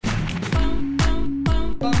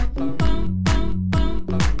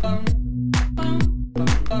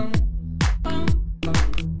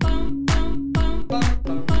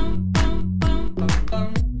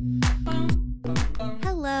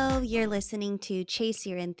listening to Chase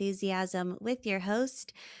Your Enthusiasm with your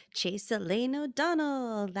host, Chase Elaine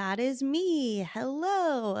O'Donnell. That is me.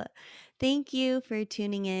 Hello. Thank you for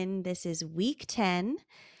tuning in. This is week 10,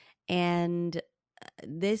 and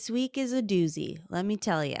this week is a doozy. Let me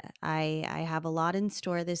tell you, I have a lot in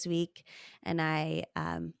store this week, and I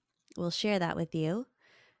will share that with you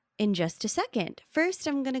in just a second. First,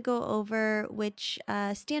 I'm going to go over which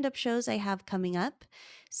stand-up shows I have coming up.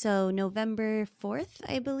 So November 4th,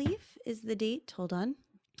 I believe, is the date. Hold on.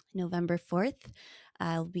 November 4th,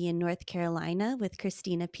 I'll be in North Carolina with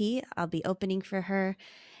Christina P. I'll be opening for her.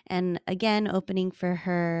 And again, opening for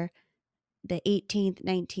her the 18th,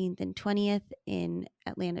 19th, and 20th in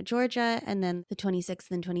Atlanta, Georgia. And then the 26th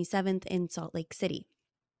and 27th in Salt Lake City.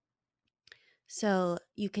 So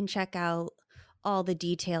you can check out all the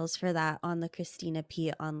details for that on the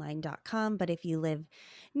ChristinaPOnline.com. But if you live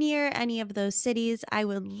near any of those cities, I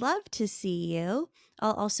would love to see you.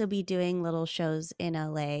 I'll also be doing little shows in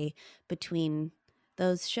LA between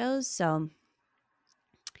those shows. So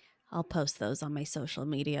I'll post those on my social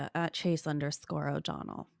media at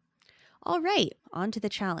Chase_O'Donnell. All right, on to the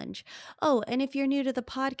challenge. Oh, and if you're new to the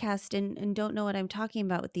podcast and don't know what I'm talking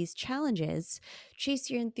about with these challenges, Chase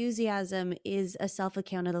Your Enthusiasm is a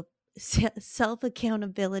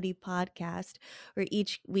self-accountability podcast where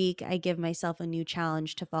each week I give myself a new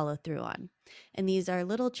challenge to follow through on. And these are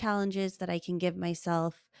little challenges that I can give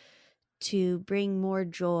myself to bring more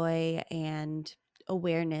joy and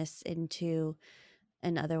awareness into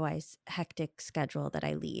an otherwise hectic schedule that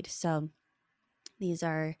I lead. So these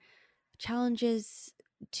are challenges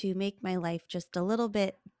to make my life just a little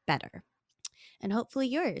bit better, and hopefully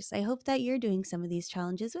yours. I hope that you're doing some of these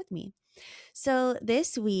challenges with me. So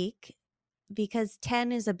this week, because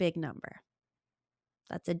 10 is a big number,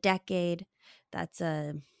 that's a decade, that's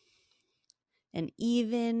an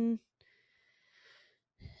even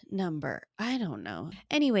number. I don't know.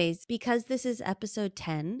 Anyways, because this is episode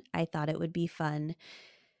 10, I thought it would be fun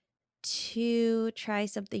to try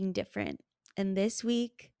something different. And this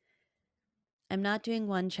week, I'm not doing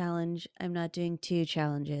one challenge. I'm not doing 2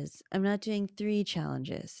 challenges. I'm not doing 3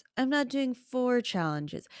 challenges. I'm not doing 4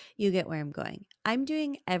 challenges. You get where I'm going. I'm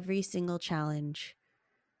doing every single challenge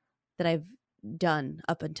that I've done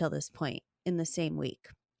up until this point in the same week.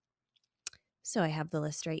 So I have the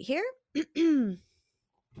list right here.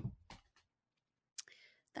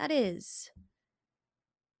 That is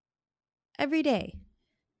every day.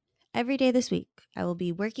 Every day this week, I will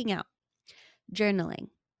be working out,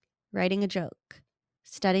 journaling, writing a joke,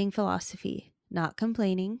 studying philosophy, not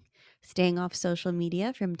complaining, staying off social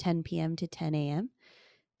media from 10 p.m. to 10 a.m.,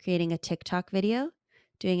 creating a TikTok video,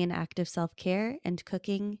 doing an act of self-care, and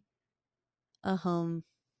cooking a homemade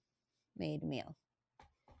meal.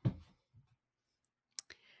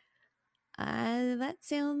 That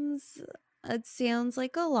sounds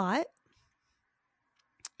like a lot,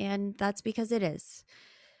 and that's because it is.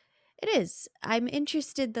 It is. I'm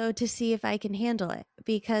interested, though, to see if I can handle it,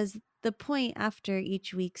 because the point after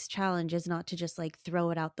each week's challenge is not to just like throw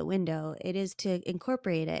it out the window. It is to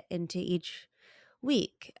incorporate it into each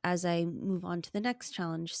week as I move on to the next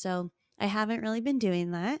challenge. So I haven't really been doing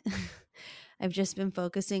that. I've just been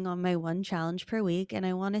focusing on my one challenge per week, and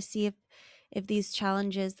I want to see if these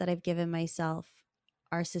challenges that I've given myself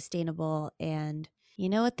are sustainable. And you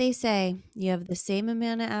know what they say, you have the same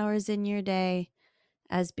amount of hours in your day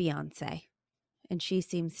as Beyonce, and she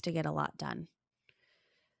seems to get a lot done.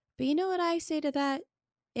 But you know what I say to that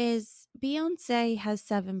is Beyonce has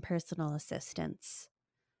 7 personal assistants.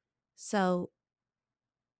 So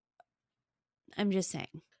I'm just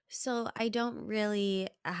saying. So I don't really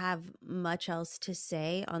have much else to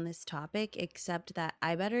say on this topic except that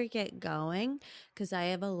I better get going because I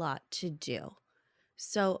have a lot to do.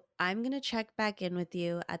 So I'm going to check back in with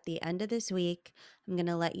you at the end of this week. I'm going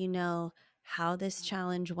to let you know how this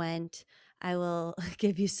challenge went. I will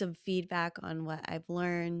give you some feedback on what I've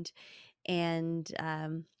learned, and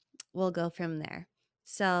we'll go from there.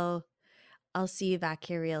 So I'll see you back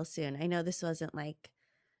here real soon. I know this wasn't like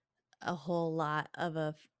a whole lot of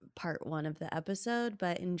a part 1 of the episode,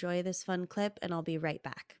 but enjoy this fun clip and I'll be right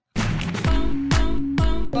back.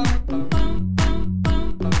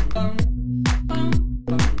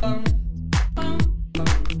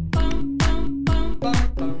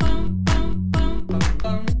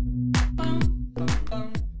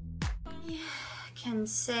 Can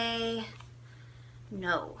say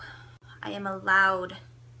no. I am allowed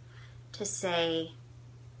to say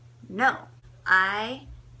no. I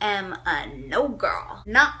am a no girl.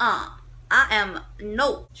 Nuh-uh. I am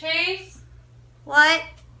no. Chase? What?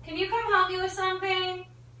 Can you come help me with something?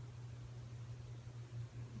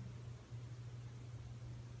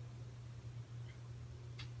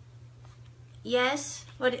 Yes?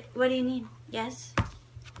 What do you need? Yes?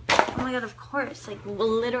 Oh my god, of course. Like,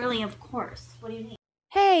 literally, of course. What do you need?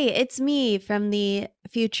 Hey, it's me from the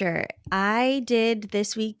future. I did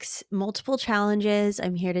this week's multiple challenges.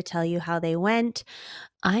 I'm here to tell you how they went.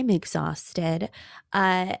 I'm exhausted.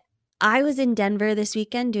 I was in Denver this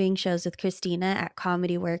weekend doing shows with Christina at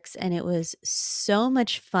Comedy Works, and it was so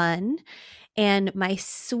much fun. And my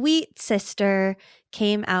sweet sister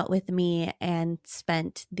came out with me and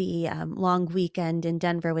spent the long weekend in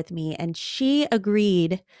Denver with me, and she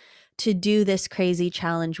agreed to do this crazy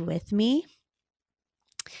challenge with me.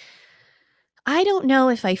 I don't know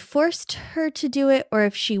if I forced her to do it or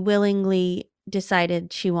if she willingly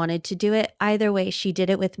decided she wanted to do it. Either way, she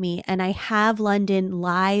did it with me. And I have London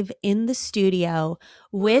live in the studio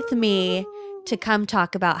with me to come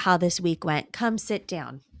talk about how this week went. Come sit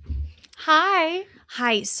down. Hi.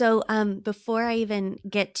 Hi. So before I even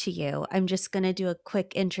get to you, I'm just going to do a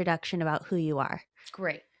quick introduction about who you are.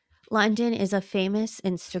 Great. London is a famous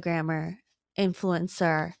Instagrammer,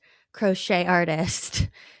 influencer, crochet artist.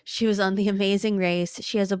 She was on The Amazing Race.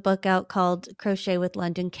 She has a book out called Crochet with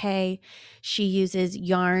London K. She uses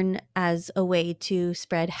yarn as a way to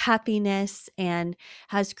spread happiness and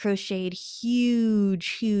has crocheted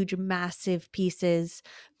huge, massive pieces,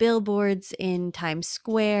 billboards in Times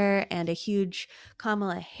Square, and a huge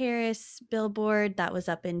Kamala Harris billboard that was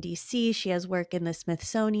up in DC. She has work in the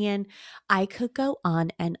Smithsonian. I could go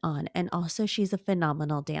on and on. And also, she's a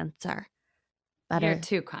phenomenal dancer. You're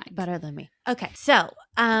too kind. Better than me. Okay. So,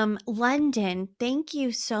 London, thank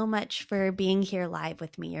you so much for being here live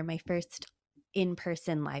with me. You're my first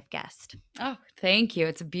in-person live guest. Oh, thank you.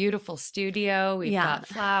 It's a beautiful studio. We've got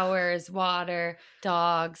flowers, water,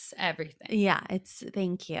 dogs, everything. Yeah,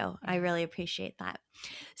 thank you. I really appreciate that.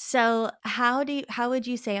 So, how would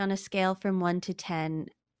you say on a scale from 1 to 10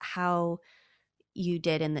 how you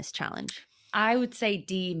did in this challenge? I would say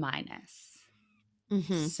D-.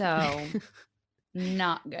 Mm-hmm. So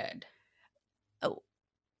not good.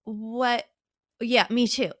 What? Yeah, me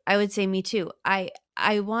too. I would say me too. I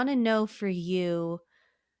want to know for you,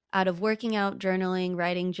 out of working out, journaling,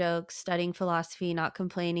 writing jokes, studying philosophy, not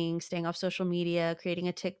complaining, staying off social media, creating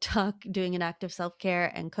a TikTok, doing an act of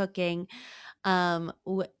self-care, and cooking,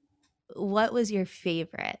 what was your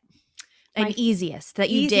favorite and easiest that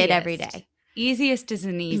you did every day? Easiest is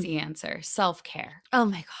an easy answer. Self-care. Oh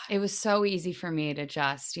my God. It was so easy for me to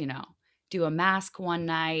just, do a mask one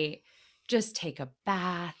night, just take a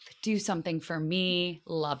bath, do something for me.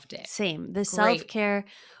 Loved it. Same. The self-care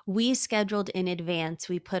we scheduled in advance.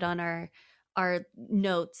 We put on our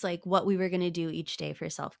notes like what we were going to do each day for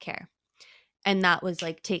self-care. And that was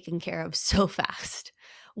like taken care of so fast.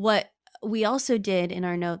 What we also did in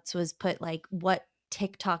our notes was put like what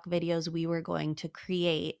TikTok videos we were going to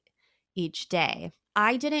create each day.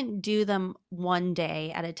 I didn't do them one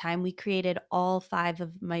day at a time. We created all 5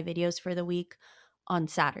 of my videos for the week on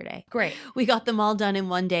Saturday. Great. We got them all done in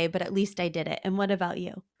one day, but at least I did it. And what about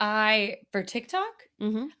you? For TikTok,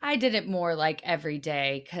 I did it more like every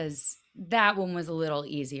day because that one was a little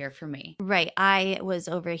easier for me. Right. I was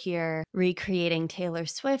over here recreating Taylor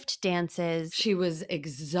Swift dances. She was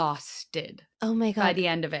exhausted. Oh my God. By the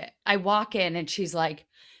end of it. I walk in and she's like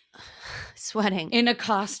sweating in a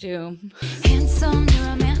costume. Handsome, you're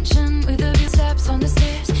a mansion with a few steps on the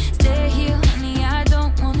stairs. Stay here, honey, I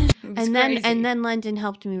don't want to. And then London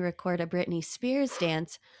helped me record a Britney Spears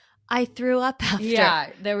dance. I threw up after. Yeah,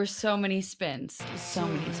 there were so many spins. So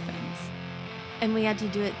many spins. And we had to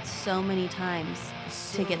do it so many times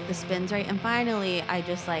to get the spins right. And finally, I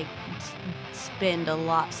just like spinned a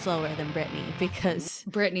lot slower than Britney because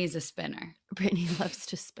Britney's a spinner. Britney loves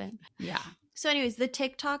to spin. Yeah. So anyways, the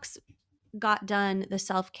TikToks got done. The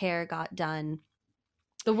self-care got done.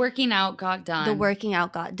 The working out got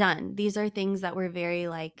done. These are things that were very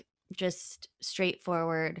like just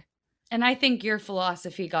straightforward. And I think your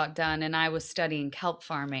philosophy got done, and I was studying kelp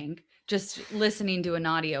farming. Just listening to an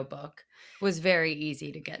audiobook was very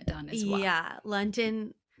easy to get done as well. Yeah,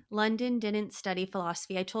 London didn't study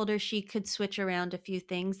philosophy. I told her she could switch around a few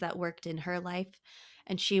things that worked in her life,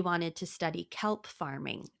 and she wanted to study kelp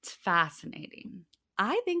farming. It's fascinating.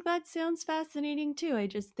 I think that sounds fascinating too. I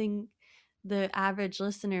just think the average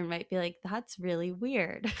listener might be like, that's really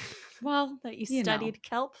weird. Well, that you studied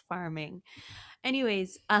kelp farming.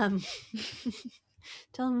 Anyways, tell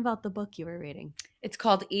them about the book you were reading. It's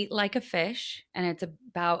called Eat Like a Fish, and it's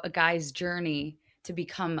about a guy's journey to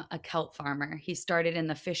become a kelp farmer. He started in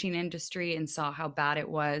the fishing industry and saw how bad it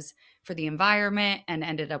was for the environment and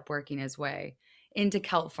ended up working his way into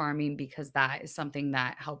kelp farming because that is something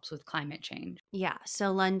that helps with climate change. Yeah.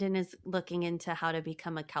 So London is looking into how to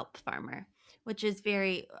become a kelp farmer, which is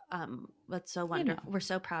very that's so wonderful. know, We're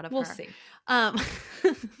so proud of We'll her. see. Um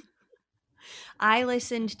I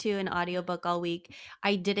listened to an audiobook all week.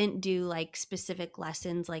 I didn't do like specific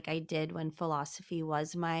lessons like I did when philosophy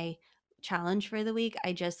was my challenge for the week.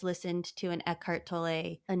 I just listened to an Eckhart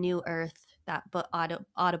Tolle, A New Earth, that book,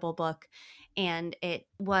 audible book, and it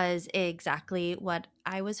was exactly what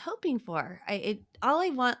I was hoping for. All I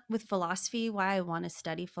want with philosophy, why I want to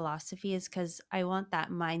study philosophy, is because I want that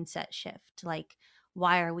mindset shift. Like,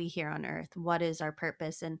 why are we here on Earth? What is our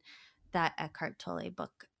purpose? And that Eckhart Tolle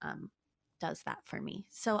book does that for me.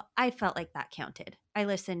 So I felt like that counted. I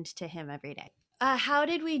listened to him every day. How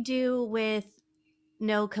did we do with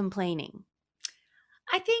no complaining?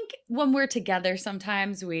 I think when we're together,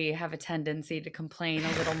 sometimes we have a tendency to complain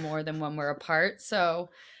a little more than when we're apart. So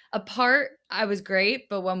apart, I was great,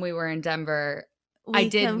 but when we were in Denver, I We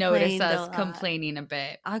did notice complained a us lot. complaining a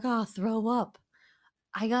bit. I gotta throw up.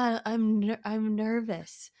 I'm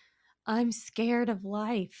nervous. I'm scared of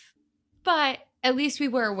life. But at least we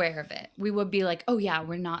were aware of it. We would be like, oh, yeah,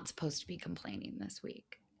 we're not supposed to be complaining this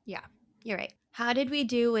week. Yeah, you're right. How did we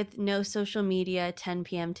do with no social media 10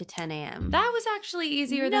 p.m. to 10 a.m.? That was actually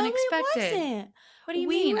easier than No, expected. it wasn't. What do you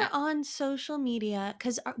we mean? were on social media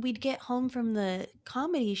because we'd get home from the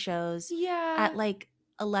comedy shows Yeah. at like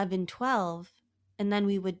 11, 12, and then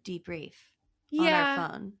we would debrief on our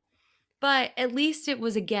phone. But at least it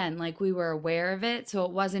was, again, like we were aware of it. So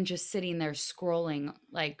it wasn't just sitting there scrolling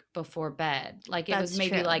like before bed. Like it was That's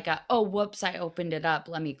maybe true. like oh, whoops, I opened it up.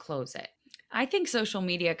 Let me close it. I think social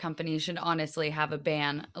media companies should honestly have a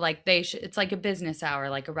ban. Like they should, it's like a business hour,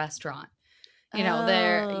 like a restaurant. You know,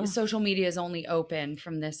 their Oh. social media is only open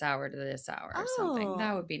from this hour to this hour or something.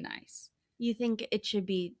 That Oh. would be nice. You think it should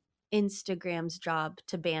be Instagram's job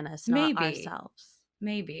to ban us, Maybe. not ourselves?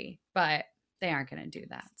 Maybe, but they aren't going to do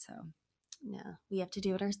that. So No, we have to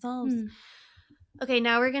do it ourselves. Hmm. Okay,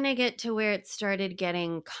 now we're going to get to where it started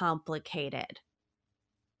getting complicated.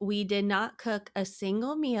 We did not cook a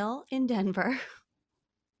single meal in Denver,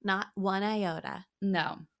 not one iota.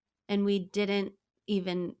 No. And we didn't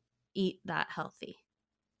even eat that healthy.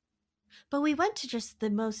 But we went to just the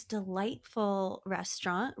most delightful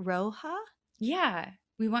restaurant, Roja. Yeah.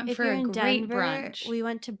 We went If for you're a in great Denver, brunch. we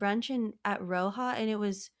went to brunch at Roja, and it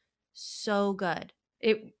was so good.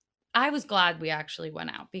 I was glad we actually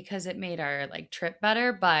went out because it made our like trip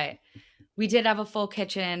better, but we did have a full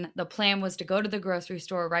kitchen. The plan was to go to the grocery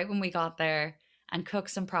store right when we got there and cook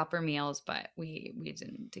some proper meals, but we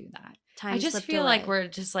didn't do that. Time I just slipped feel like away. we're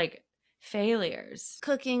just like failures.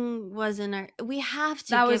 Cooking wasn't our. We have to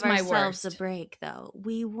That give was my ourselves worst. a break, though.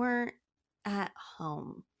 We weren't at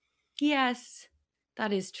home. Yes,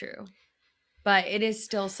 that is true. But it is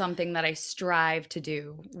still something that I strive to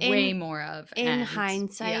do way more of. In and,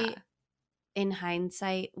 hindsight,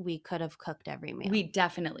 yeah, we could have cooked every meal. we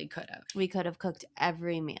definitely could have. We could have cooked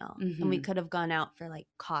every meal, and we Mhm. could have gone out for like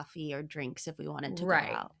coffee or drinks if we wanted to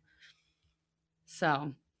Right. go out.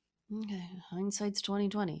 So, Okay, hindsight's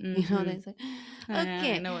 2020. You know what Mhm. they say. I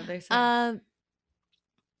Okay, know what they say.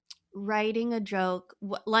 writing a joke.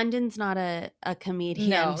 London's not a comedian,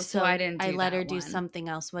 No, so I didn't I do let her that do one. something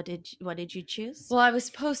else. What did you choose? Well, I was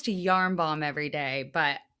supposed to yarn bomb every day,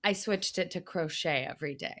 but I switched it to crochet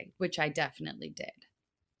every day, which I definitely did.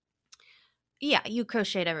 Yeah, you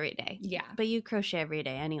crocheted every day. Yeah. But you crochet every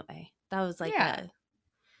day anyway. That was like Yeah.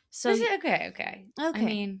 so Okay. I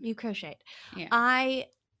mean, you crocheted. yeah.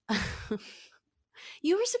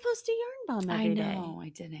 You were supposed to yarn bomb every day. I know, I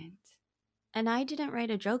didn't. And I didn't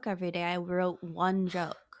write a joke every day. I wrote one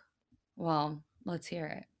joke. Well, let's hear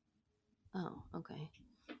it. Oh, okay.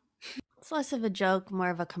 It's less of a joke, more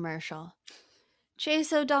of a commercial.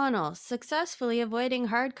 Chase O'Donnell, successfully avoiding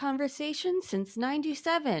hard conversations since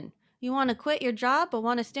 97. You want to quit your job but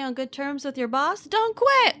want to stay on good terms with your boss? Don't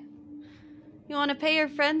quit! You want to pay your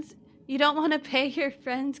friends? You don't want to pay your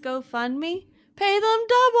friends GoFundMe? Pay them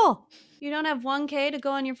double! You don't have $1K to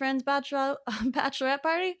go on your friend's bachelorette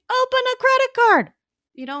party? Open a credit card!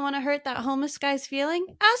 You don't want to hurt that homeless guy's feeling?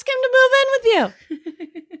 Ask him to move in with you!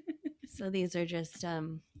 So these are just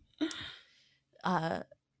a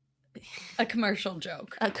commercial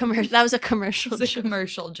joke. That was a commercial It's a joke.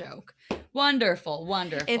 commercial joke. Wonderful.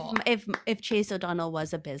 If Chase O'Donnell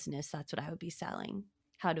was a business, that's what I would be selling.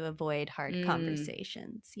 How to avoid hard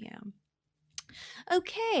conversations. Yeah.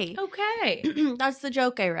 Okay. That's the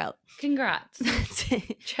joke I wrote. Congrats. That's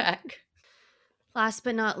it. Check. Last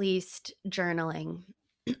but not least, journaling.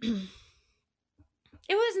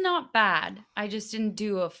 It was not bad. I just didn't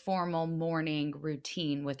do a formal morning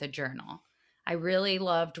routine with a journal. I really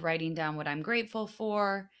loved writing down what I'm grateful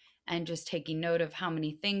for and just taking note of how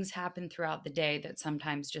many things happen throughout the day that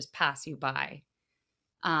sometimes just pass you by.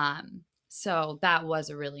 So that was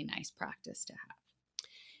a really nice practice to have.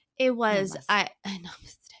 It was.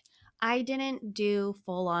 Namaste. I didn't do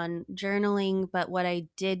full on journaling, but what I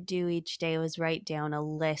did do each day was write down a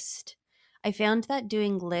list. I found that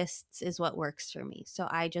doing lists is what works for me. So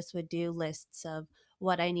I just would do lists of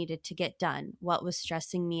what I needed to get done, what was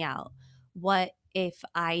stressing me out, what if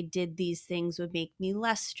I did these things would make me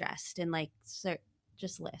less stressed, and like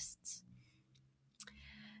just lists.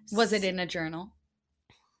 Was it in a journal?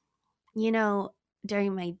 You know,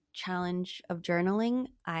 during my challenge of journaling,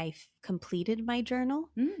 I completed my journal.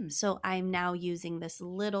 So I'm now using this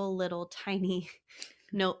little tiny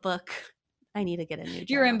notebook. I need to get a new journal.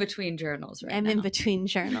 You're in between journals right now. I'm in between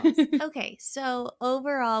journals. Okay, so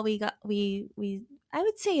overall we I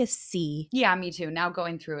would say a C. Yeah, me too. Now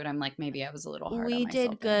going through it, I'm like, maybe I was a little hard on We myself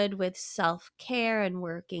did there. good with self-care and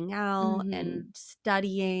working out and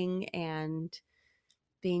studying and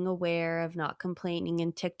being aware of not complaining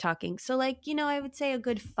and TikToking. So like, I would say a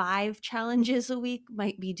good 5 challenges a week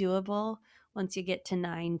might be doable. Once you get to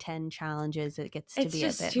 9, 10 challenges, it gets to be a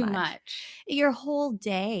bit too much. Your whole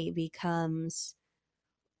day becomes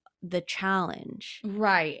the challenge.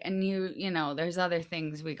 Right. And you know, there's other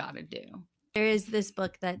things we got to do. There is this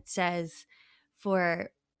book that says for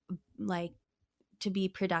like to be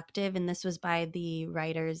productive, and this was by the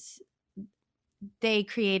writers. They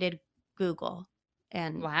created Google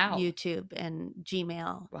and YouTube and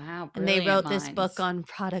Gmail. Wow. And they wrote this book on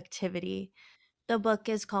productivity. The book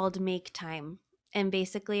is called Make Time. And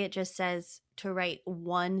basically it just says to write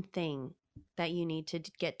one thing that you need to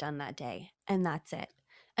get done that day. And that's it.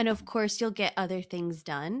 And of course you'll get other things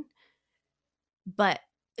done. But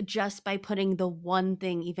just by putting the one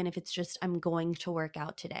thing, even if it's just I'm going to work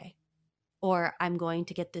out today, or I'm going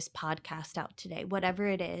to get this podcast out today, whatever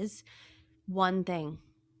it is, one thing.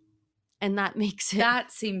 And that makes it.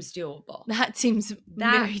 That seems doable. That seems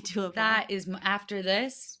very doable. That is, after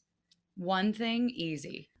this, one thing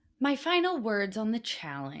easy. My final words on the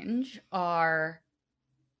challenge are,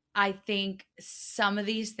 I think some of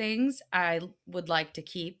these things I would like to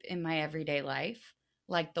keep in my everyday life,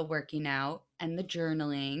 like the working out and the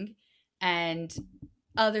journaling, and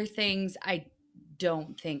other things I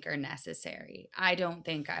don't think are necessary. I don't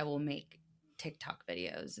think I will make TikTok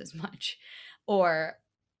videos as much, or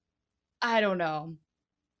I don't know.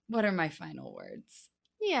 What are my final words?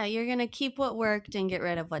 Yeah, you're going to keep what worked and get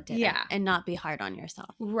rid of what didn't. Yeah. And not be hard on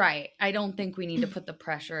yourself. Right. I don't think we need to put the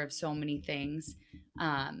pressure of so many things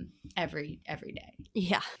every day.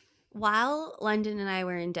 Yeah. While London and I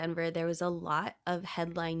were in Denver, there was a lot of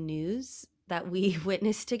headline news that we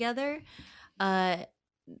witnessed together. The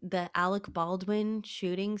Alec Baldwin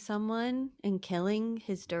shooting someone and killing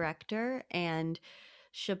his director, and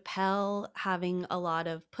Chappelle having a lot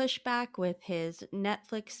of pushback with his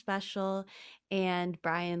Netflix special, and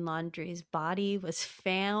Brian Laundrie's body was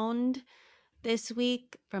found this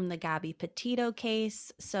week from the Gabby Petito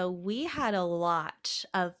case. So we had a lot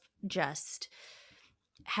of just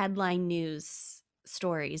headline news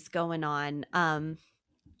stories going on. I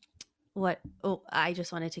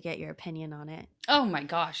just wanted to get your opinion on it. Oh my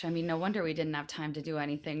gosh. I mean, no wonder we didn't have time to do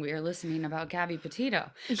anything. We were listening about Gabby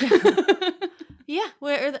Petito. Yeah.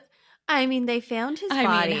 They found his body.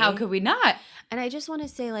 I mean, how could we not? And I just want to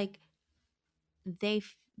say, like, the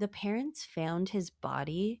parents found his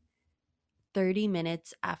body 30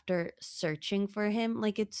 minutes after searching for him.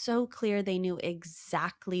 Like, it's so clear they knew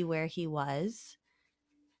exactly where he was.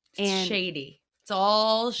 It's shady. It's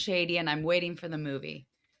all shady, and I'm waiting for the movie.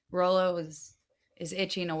 Rollo is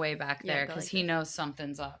itching away back there because he knows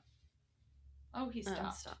something's up. Oh, he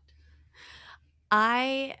stopped.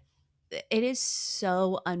 It is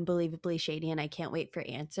so unbelievably shady, and I can't wait for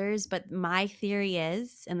answers. But my theory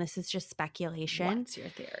is, and this is just speculation. What's your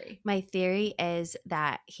theory? My theory is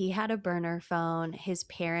that he had a burner phone. His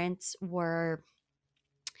parents were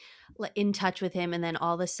in touch with him, and then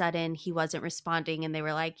all of a sudden he wasn't responding, and they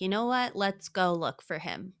were like, you know what? Let's go look for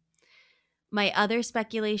him. My other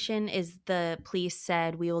speculation is the police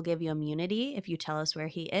said, we will give you immunity if you tell us where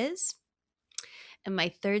he is. And my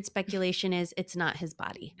third speculation is it's not his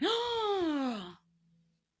body.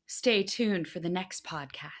 Stay tuned for the next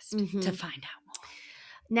podcast to find out more.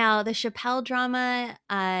 Now, the Chappelle drama,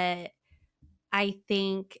 I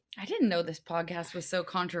think... I didn't know this podcast was so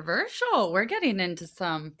controversial. We're getting into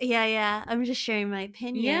some... Yeah. I'm just sharing my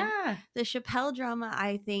opinion. Yeah. The Chappelle drama,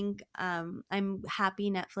 I think I'm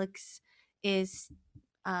happy Netflix is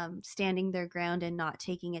standing their ground and not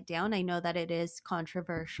taking it down. I know that it is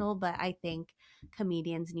controversial, but I think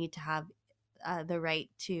comedians need to have the right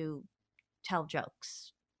to tell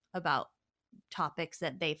jokes about topics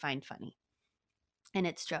that they find funny, and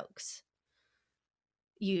it's jokes.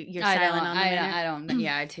 You're silent on the winner. I don't.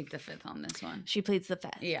 Yeah, I take the fifth on this one. She pleads the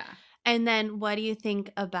fifth. Yeah. And then, what do you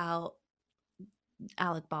think about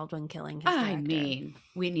Alec Baldwin killing his director? I mean,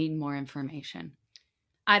 we need more information.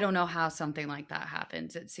 I don't know how something like that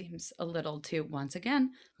happens. It seems a little too, once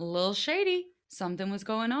again, a little shady. Something was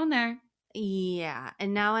going on there. Yeah,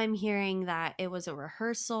 and now I'm hearing that it was a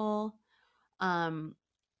rehearsal, and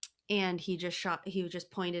he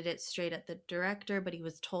just pointed it straight at the director, but he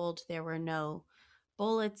was told there were no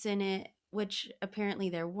bullets in it, which apparently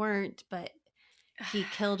there weren't, but he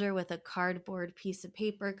killed her with a cardboard piece of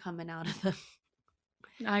paper coming out of the...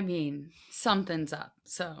 I mean, something's up,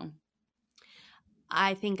 so...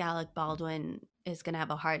 I think Alec Baldwin is going to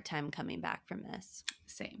have a hard time coming back from this.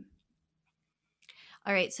 Same.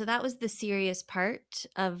 All right, so that was the serious part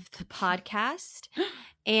of the podcast.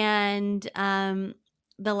 And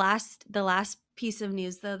the last piece of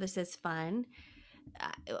news, though, this is fun.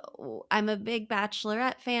 I'm a big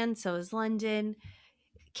Bachelorette fan, so is London.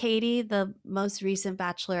 Katie, the most recent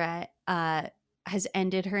Bachelorette, has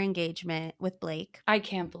ended her engagement with Blake. I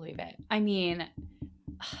can't believe it. I mean...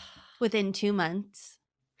 within 2 months.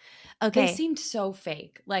 Okay. They seemed so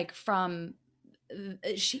fake. Like from...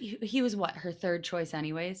 he was what, her third choice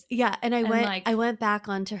anyways? Yeah, and I went back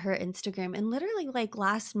onto her Instagram, and literally like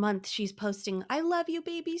last month she's posting, I love you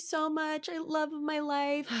baby so much, I love my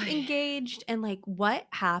life, engaged, and like what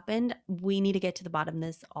happened? We need to get to the bottom of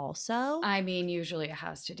this also. I mean, usually it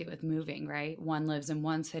has to do with moving, right? One lives in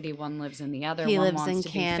one city, one lives in the other. He one lives wants in to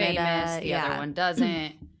Canada, be famous, the other one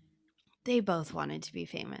doesn't. They both wanted to be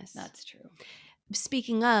famous. That's true.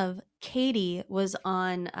 Speaking of, Katie was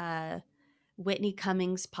on Whitney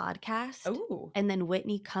Cummings' podcast. Oh. And then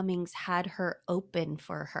Whitney Cummings had her open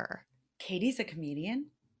for her. Katie's a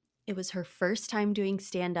comedian? It was her first time doing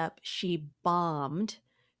stand-up. She bombed.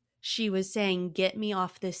 She was saying, get me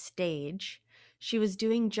off this stage. She was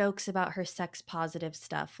doing jokes about her sex-positive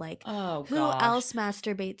stuff, like, who else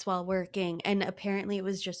masturbates while working? And apparently it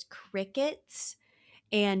was just crickets,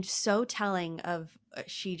 and so telling of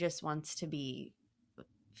she just wants to be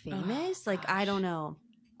famous. Like, I don't know.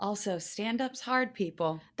 Also, stand-up's hard,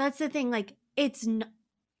 people. That's the thing. Like,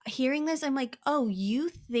 hearing this, I'm like, oh, you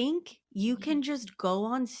think you can just go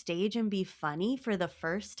on stage and be funny for the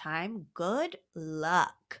first time? Good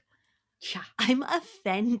luck. Yeah. I'm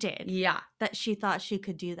offended. Yeah. That she thought she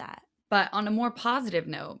could do that. But on a more positive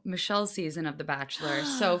note, Michelle's season of The Bachelor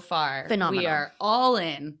so far, phenomenal. We are all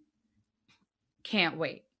in. Can't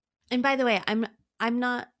wait. And by the way, I'm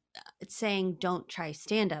not saying don't try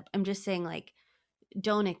stand-up. I'm just saying, like,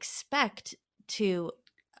 don't expect to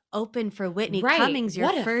open for Whitney Cummings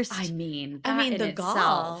first. I mean, the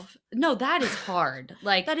gall. No, that is hard.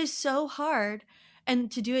 Like, that is so hard.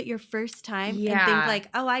 And to do it your first time and think like,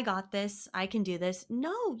 oh, I got this. I can do this.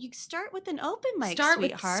 No, you start with an open mic, start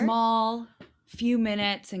sweetheart. With small, few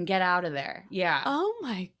minutes and get out of there. Yeah. Oh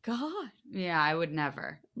my God. Yeah, I would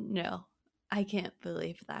never. No, I can't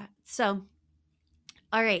believe that. So,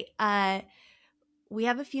 all right. We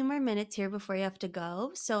have a few more minutes here before you have to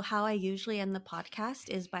go. So how I usually end the podcast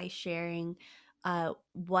is by sharing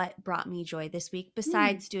what brought me joy this week,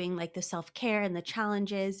 besides doing like the self-care and the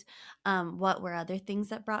challenges. What were other things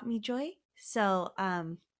that brought me joy? So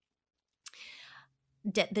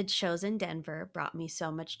the shows in Denver brought me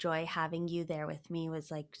so much joy. Having you there with me was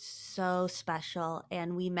like so special.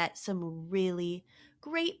 And we met some really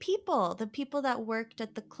great people. The people that worked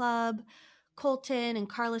at the club, Colton and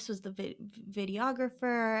Carlos was the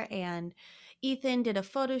videographer, and Ethan did a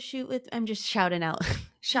photo shoot with, I'm just shouting out.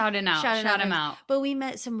 Shout him out. But we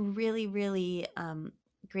met some really, really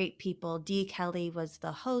great people. D. Kelly was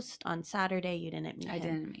the host on Saturday. You didn't meet him. I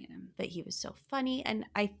didn't meet him. But he was so funny. And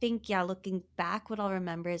I think, looking back, what I'll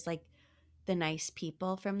remember is like the nice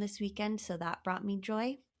people from this weekend. So that brought me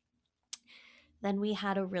joy. Then we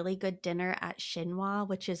had a really good dinner at Chinois,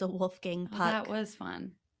 which is a Wolfgang Puck. That was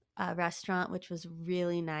fun. Restaurant, which was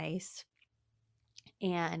really nice.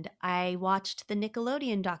 And I watched the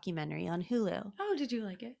Nickelodeon documentary on Hulu. Oh, did you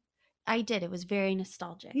like it? I did. It was very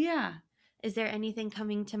nostalgic. Yeah. Is there anything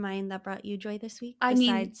coming to mind that brought you joy this week? I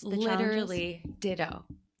mean, the literally challenges? Ditto.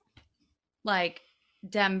 Like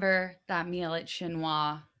Denver, that meal at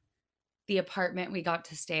Chinois, the apartment we got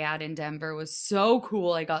to stay at in Denver was so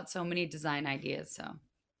cool. I got so many design ideas. So.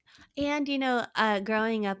 And,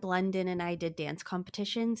 growing up, London and I did dance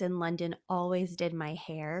competitions, and London always did my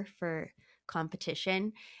hair for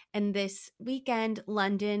competition. And this weekend,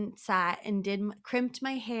 London sat and crimped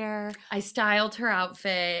my hair. I styled her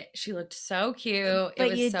outfit. She looked so cute. It But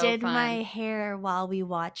was you so did fun. my hair while we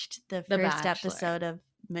watched the The first Bachelor. episode of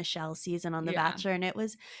Michelle's season on The Yeah. Bachelor. And it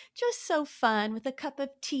was just so fun with a cup of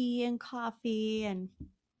tea and coffee. And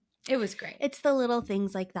It was great. it's the little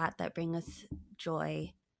things like that that bring us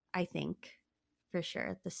joy, I think, for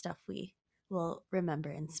sure. The stuff we will remember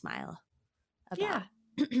and smile about.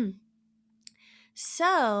 Yeah.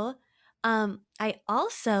 So, I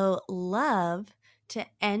also love to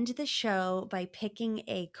end the show by picking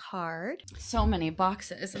a card. So many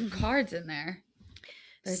boxes of cards in there.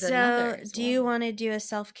 There's So, another as do you well. want to do a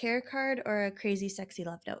self-care card or a crazy sexy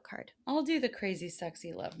love note card? I'll do the crazy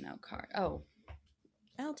sexy love note card. Oh,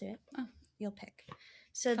 I'll do it. Oh. You'll pick.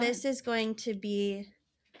 So Fun. this is going to be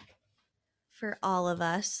for all of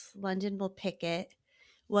us. London will pick it.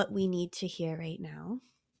 What we need to hear right now.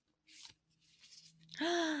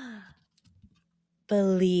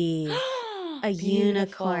 Believe. A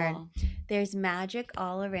unicorn. Beautiful. There's magic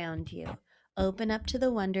all around you. Open up to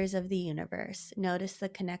the wonders of the universe. Notice the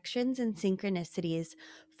connections and synchronicities.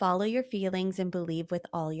 Follow your feelings and believe with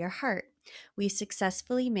all your heart. We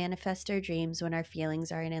successfully manifest our dreams when our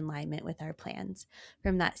feelings are in alignment with our plans.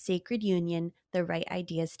 From that sacred union, the right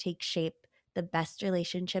ideas take shape, the best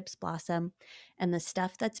relationships blossom, and the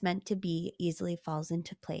stuff that's meant to be easily falls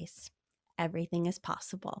into place. Everything is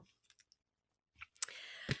possible.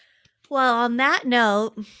 Well, on that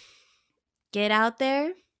note, get out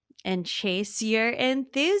there and chase your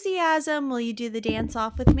enthusiasm. Will you do the dance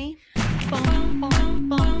off with me? Bum, bum, bum,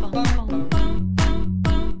 bum, bum.